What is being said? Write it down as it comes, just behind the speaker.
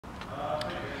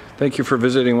Thank you for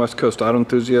visiting West Coast Auto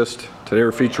Enthusiast. Today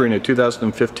we're featuring a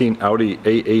 2015 Audi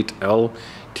A8L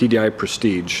TDI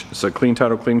Prestige. It's a clean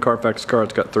title, clean Carfax car.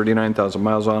 It's got 39,000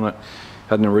 miles on it.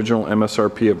 Had an original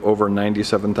MSRP of over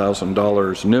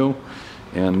 $97,000 new,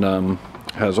 and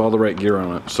has all the right gear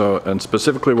on it. And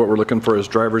specifically what we're looking for is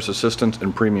driver's assistance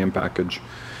and premium package.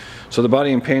 So the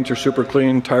body and paint are super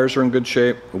clean. Tires are in good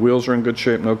shape. The wheels are in good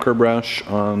shape. No curb rash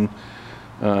on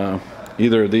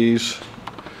either of these.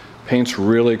 Paint's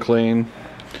really clean.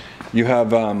 You have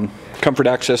comfort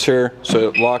access here,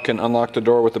 so lock and unlock the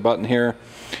door with the button here.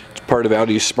 It's part of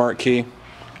Audi's Smart Key.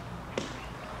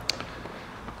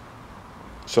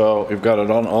 So you've got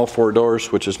it on all four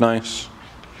doors, which is nice.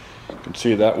 You can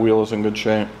see that wheel is in good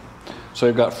shape. So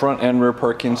you've got front and rear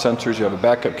parking sensors. You have a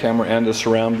backup camera and a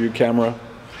surround view camera.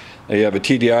 You have a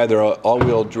TDI. They're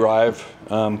all-wheel drive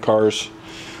cars,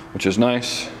 which is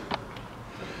nice.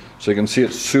 So you can see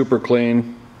it's super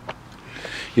clean.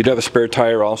 You'd have a spare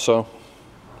tire also.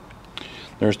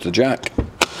 There's the jack.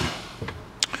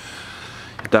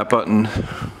 Hit that button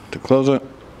to close it.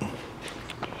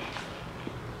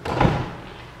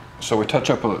 So we touch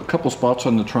up a couple spots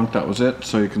on the trunk, that was it.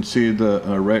 So you can see the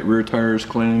right rear tire is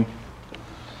clean.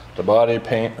 The body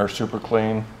paint are super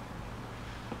clean.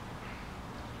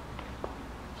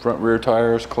 Front rear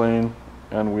tire is clean,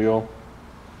 and wheel.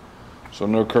 So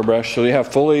no curb rash. So you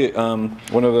have fully,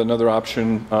 another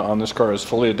option on this car is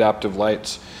fully adaptive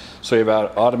lights. So you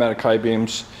have automatic high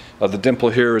beams. The dimple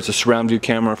here is a surround view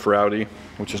camera for Audi,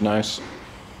 which is nice.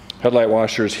 Headlight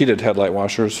washers, heated headlight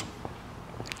washers.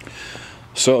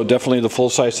 So definitely the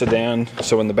full-size sedan.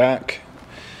 So in the back,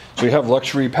 so you have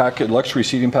luxury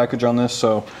seating package on this.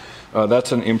 So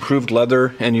that's an improved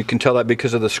leather, and you can tell that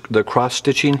because of the cross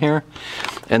stitching here.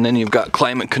 And then you've got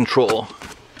climate control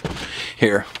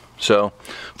here. So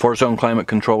 4-zone climate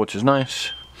control, which is nice.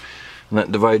 And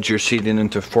that divides your seating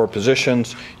into 4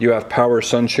 positions. You have power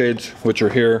sunshades, which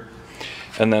are here.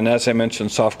 And then, as I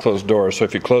mentioned, soft close doors. So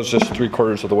if you close this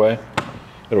 3/4 of the way,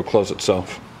 it'll close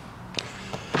itself.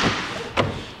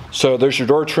 So there's your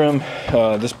door trim.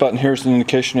 This button here is an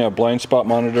indication you have blind spot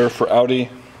monitor for Audi.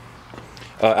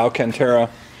 Alcantara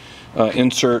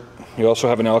insert. You also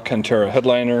have an Alcantara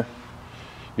headliner.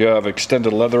 You have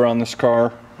extended leather on this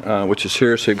car, which is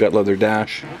here, so you've got leather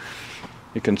dash.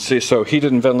 You can see, so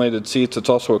heated and ventilated seats. It's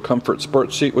also a comfort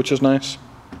sports seat, which is nice.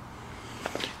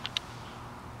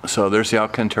 So there's the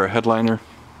Alcantara headliner.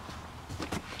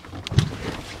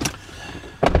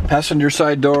 Passenger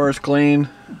side door is clean.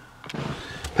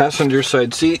 Passenger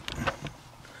side seat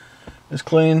is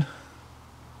clean.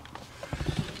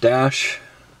 Dash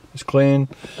is clean.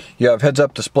 You have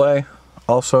heads-up display.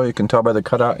 Also, you can tell by the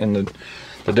cutout in the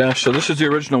dash. So this is the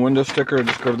original window sticker. I'll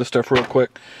just go over this stuff real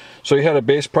quick. So you had a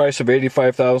base price of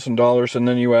 $85,000, and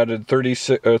then you added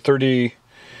 $38 or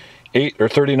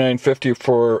 $39.50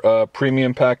 for a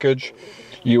premium package.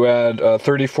 You add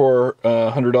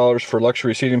 $3,400 for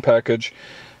luxury seating package,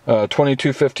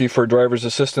 $2,250 for driver's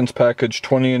assistance package,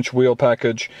 20-inch wheel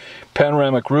package,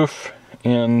 panoramic roof,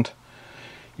 and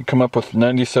you come up with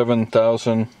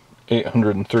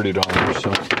 $97,830.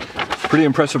 So pretty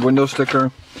impressive window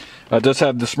sticker. It does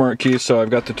have the smart keys, so I've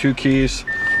got the 2 keys.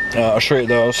 I'll show you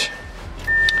those.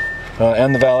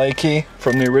 And the valet key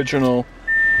from the original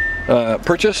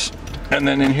purchase. And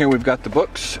then in here we've got the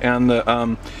books, and it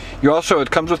comes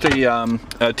with the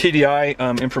TDI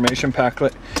information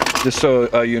packet, just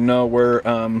so you know where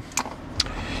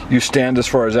you stand as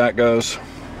far as that goes.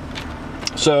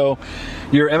 So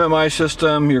your MMI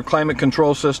system, your climate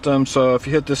control system. So if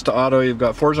you hit this to auto, you've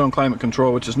got 4-zone climate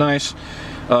control, which is nice.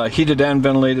 Heated and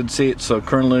ventilated seats. So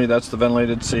currently that's the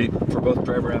ventilated seat for both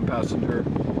driver and passenger.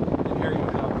 And here you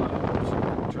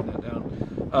have, turn that down.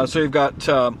 So you've got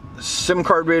SIM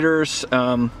card readers,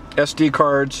 SD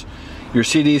cards, your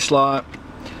CD slot.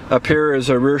 Up here is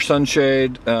a rear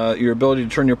sunshade, your ability to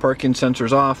turn your parking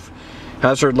sensors off,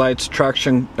 hazard lights,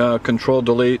 traction control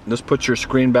delete. This puts your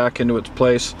screen back into its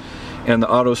place, and the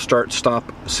auto start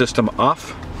stop system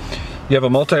off. You have a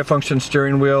multi-function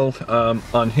steering wheel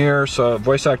on here, so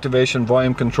voice activation,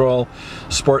 volume control,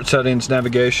 sport settings,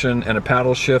 navigation, and a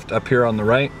paddle shift. Up here on the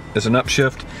right is an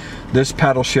upshift. This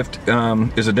paddle shift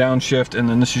is a downshift, and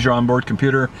then this is your onboard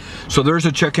computer. So there's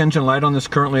a check engine light on this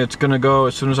currently. It's going to go,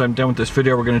 as soon as I'm done with this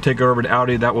video, we're going to take it over to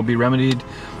Audi. That will be remedied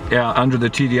under the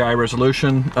TDI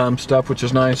resolution stuff, which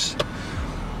is nice.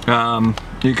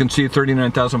 You can see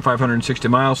 39,560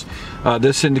 miles.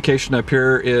 This indication up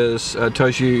here is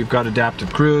tells you you've got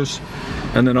adaptive cruise,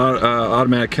 and then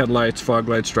automatic headlights, fog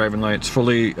lights, driving lights,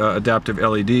 fully adaptive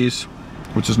LEDs,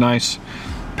 which is nice.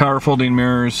 Power folding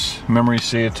mirrors, memory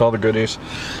seats, all the goodies.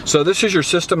 So this is your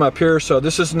system up here. So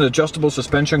this is an adjustable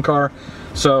suspension car.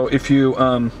 So if you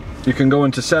you can go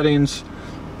into settings.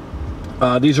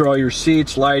 These are all your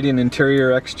seats, lighting,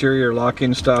 interior, exterior,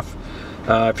 locking stuff.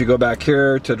 If you go back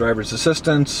here to driver's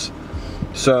assistance,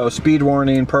 so speed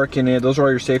warning, parking aid, those are all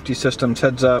your safety systems,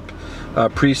 heads up,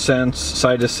 pre-sense,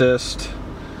 side assist,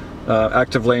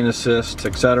 active lane assist,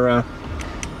 etc.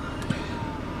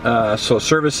 So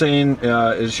servicing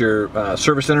is your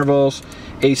service intervals.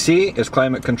 AC is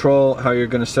climate control, how you're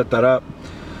going to set that up.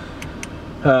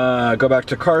 Go back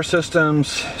to car systems.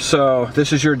 So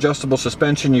this is your adjustable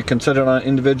suspension. You can set it on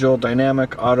individual,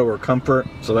 dynamic, auto, or comfort.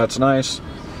 So that's nice.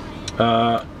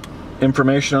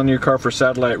 Information on your car for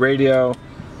satellite radio,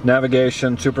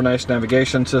 navigation, super nice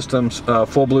navigation systems,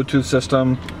 full Bluetooth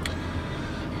system.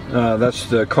 That's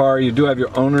the car. You do have your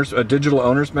a digital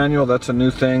owner's manual. That's a new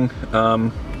thing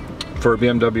for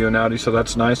BMW and Audi, so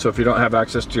that's nice. So if you don't have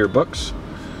access to your books,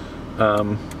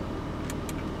 so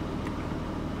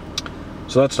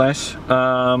that's nice.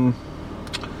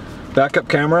 Backup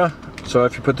camera. So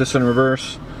if you put this in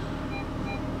reverse,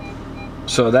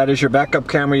 so that is your backup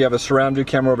camera. You have a surround view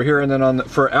camera over here, and then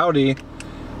for Audi,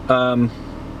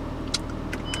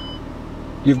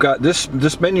 you've got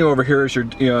this menu over here is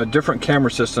your different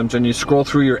camera systems, and you scroll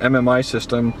through your MMI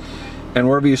system, and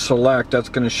wherever you select, that's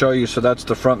going to show you. So that's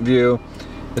the front view.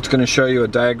 It's going to show you a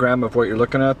diagram of what you're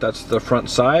looking at. That's the front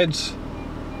sides,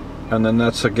 and then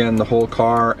that's again the whole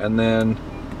car, and then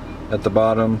at the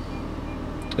bottom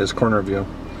is corner view.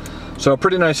 So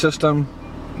pretty nice system,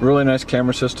 really nice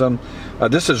camera system.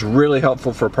 This is really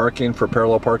helpful for parking, for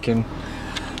parallel parking.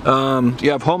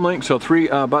 You have home link, so 3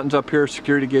 buttons up here,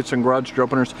 security gates and garage door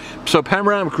openers. So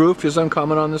panoramic roof is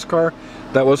uncommon on this car.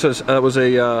 That was a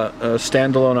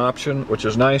standalone option, which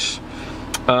is nice.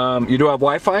 You do have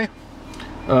Wi-Fi,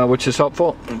 which is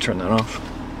helpful. Let me turn that off.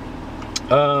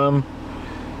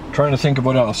 Trying to think of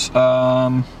what else.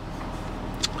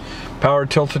 Power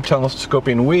tilted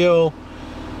telescoping wheel,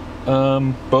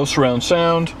 Bose surround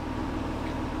sound.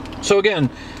 So again,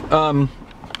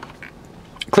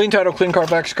 clean title, clean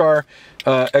Carfax car,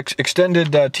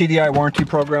 extended TDI warranty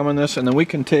program on this, and then we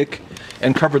can take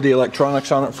and cover the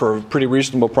electronics on it for a pretty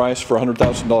reasonable price for a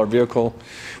 $100,000 vehicle.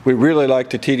 We really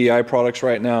like the TDI products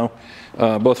right now,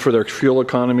 both for their fuel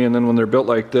economy, and then when they're built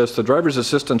like this, the driver's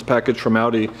assistance package from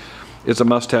Audi is a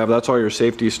must-have. That's all your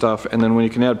safety stuff, and then when you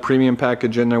can add premium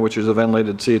package in there, which is the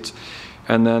ventilated seats,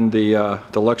 and then the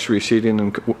luxury seating,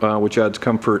 and which adds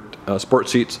comfort, sport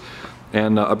seats,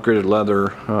 and upgraded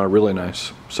leather, really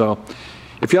nice. So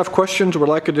if you have questions or would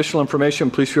like additional information,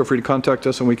 please feel free to contact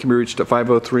us, and we can be reached at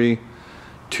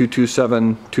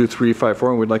 503-227-2354,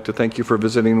 and we'd like to thank you for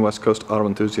visiting West Coast Auto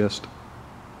Enthusiast.